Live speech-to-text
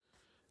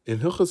In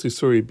Hilchos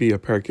Isurei Biah,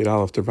 Perek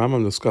Aleph, the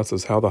Rambam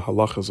discusses how the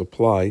halachas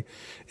apply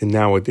in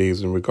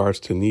nowadays in regards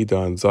to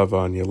nida and zava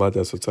and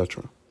yeledes,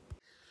 etc.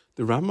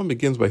 The Rambam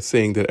begins by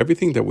saying that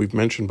everything that we've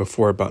mentioned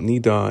before about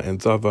nida and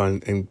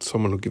zava and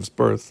someone who gives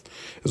birth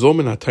is all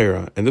min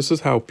haTorah, and this is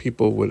how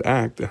people would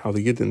act and how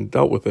the Yidden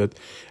dealt with it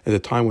at the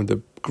time when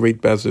the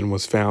great Bezin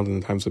was found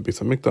in the times of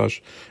Beis HaMikdash,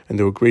 and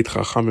there were great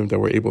chachamim that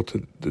were able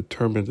to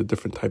determine the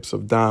different types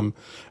of dam,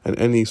 and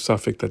any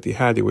suffix that they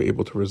had, they were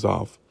able to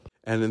resolve.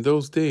 And in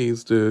those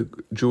days, the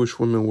Jewish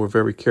women were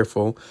very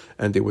careful,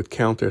 and they would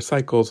count their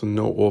cycles and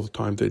know all the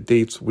time their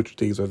dates, which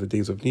days are the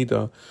days of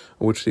Nida,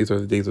 and which days are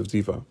the days of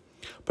Ziva.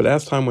 But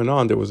as time went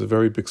on, there was a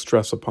very big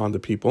stress upon the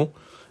people,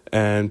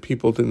 and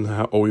people didn't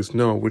always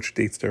know which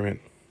dates they're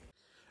in.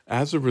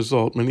 As a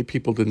result, many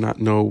people did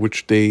not know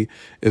which day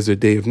is their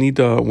day of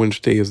Nida,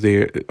 which day is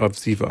their of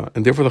Ziva.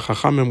 And therefore the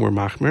Chachamim were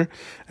machmer,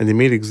 and they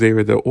made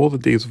exera that all the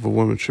days of a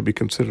woman should be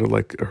considered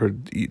like her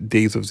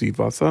days of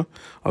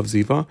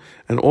Ziva,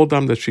 and all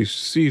dam that she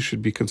sees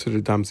should be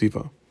considered dam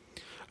Ziva.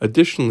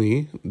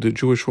 Additionally, the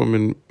Jewish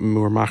women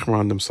were machmer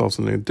on themselves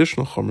in an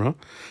additional chumrah,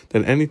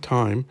 that any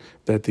time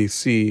that they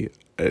see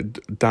a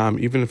dam,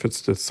 even if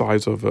it's the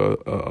size of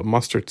a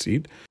mustard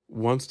seed,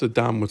 once the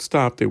dam would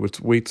stop, they would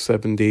wait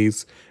 7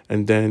 days,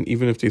 and then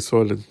even if they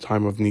saw it at the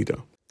time of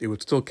Nida, they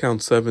would still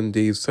count 7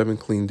 days, 7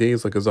 clean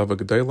days, like a Zava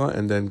Gedayla,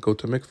 and then go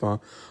to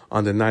mikvah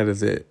on the night of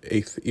the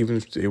 8th, even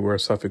if they were a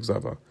suffix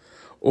Zava.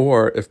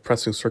 Or if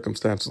pressing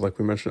circumstances, like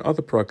we mentioned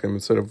other Perakim,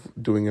 instead of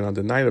doing it on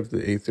the night of the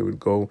 8th, they would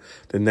go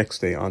the next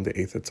day on the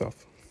 8th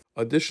itself.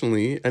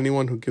 Additionally,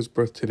 anyone who gives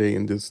birth today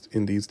in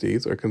these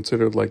days are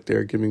considered like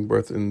they're giving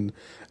birth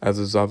as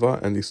a Zava,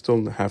 and they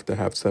still have to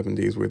have 7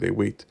 days where they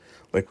wait,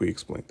 like we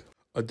explained.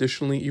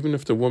 Additionally, even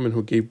if the woman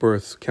who gave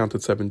birth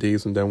counted 7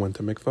 days and then went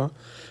to mikvah,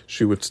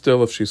 she would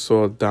still, if she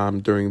saw dam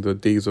during the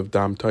days of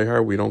dam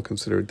tayhar, we don't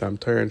consider it dam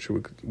tayhar, and she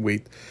would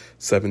wait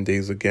 7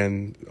 days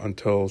again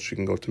until she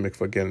can go to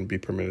mikvah again and be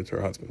permitted to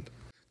her husband.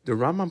 The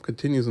Rambam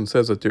continues and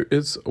says that there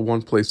is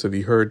one place that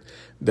he heard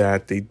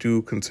that they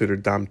do consider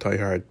dam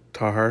tayhar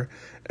tahar,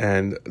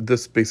 and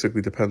this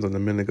basically depends on the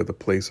minig of the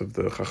place of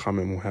the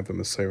chachamim who have a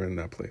Messiah in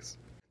that place.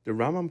 The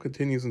Rambam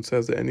continues and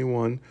says that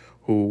anyone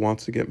who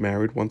wants to get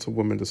married, once a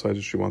woman decides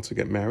that she wants to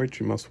get married,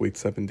 she must wait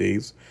 7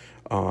 days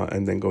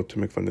and then go to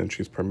mikvah, and then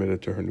she's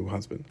permitted to her new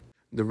husband.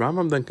 The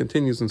Rambam then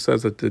continues and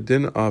says that the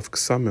din of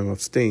ksamim, of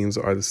stains,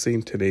 are the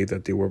same today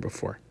that they were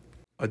before.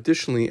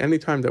 Additionally,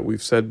 anytime that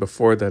we've said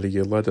before that a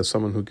yeled is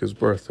someone who gives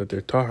birth, that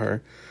they're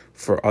tahar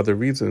for other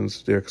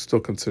reasons, they're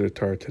still considered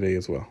tahar today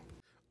as well.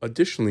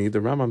 Additionally, the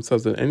Rambam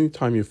says that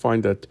anytime you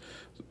find that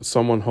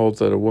someone holds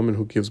that a woman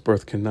who gives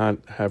birth cannot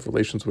have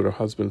relations with her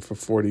husband for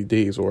 40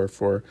 days or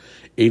for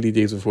 80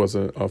 days if it was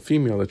a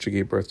female that she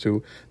gave birth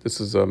to, this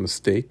is a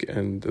mistake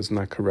and is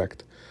not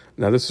correct.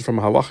 Now, this is from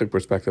a halachic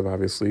perspective,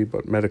 obviously,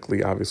 but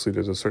medically, obviously,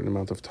 there's a certain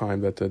amount of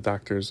time that the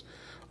doctors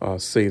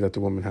say that the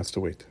woman has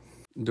to wait.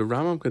 The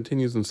Rambam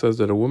continues and says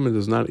that a woman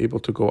is not able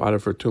to go out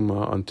of her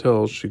tumah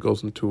until she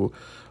goes into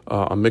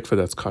a mikveh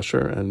that's kosher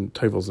and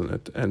tovels in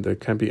it, and there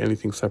can't be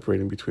anything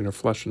separating between her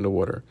flesh and the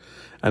water.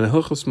 And in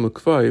Hilchos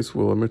Mikvahs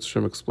will Amir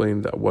Hashem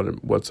explain that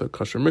what's a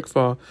kosher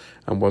mikvah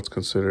and what's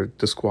considered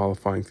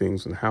disqualifying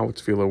things and how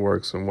tefillah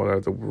works and what are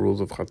the rules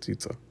of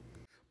chatzitza.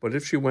 But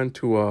if she went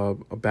to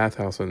a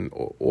bathhouse and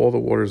all the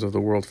waters of the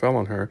world fell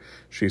on her,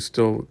 she's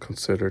still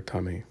considered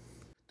tamei.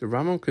 The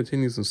Rambam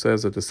continues and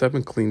says that the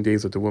 7 clean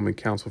days that the woman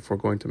counts before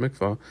going to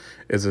mikvah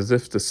is as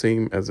if the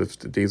same as if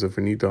the days of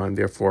her nida, and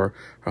therefore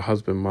her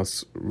husband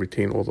must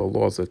retain all the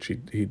laws that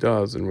he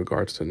does in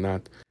regards to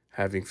not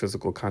having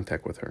physical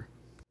contact with her.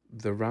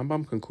 The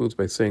Rambam concludes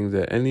by saying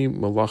that any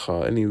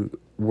malacha, any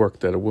work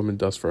that a woman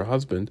does for her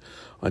husband,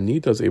 a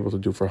nida is able to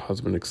do for her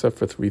husband except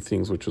for 3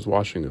 things, which is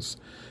washing his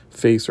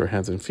face or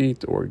hands and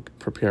feet, or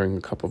preparing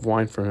a cup of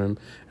wine for him,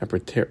 and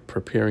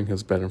preparing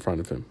his bed in front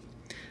of him,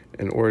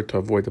 in order to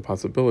avoid the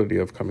possibility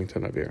of coming to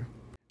Navir.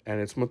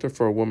 And it's mutter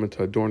for a woman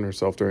to adorn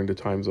herself during the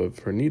times of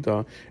her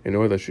nida in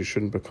order that she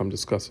shouldn't become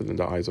disgusted in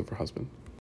the eyes of her husband.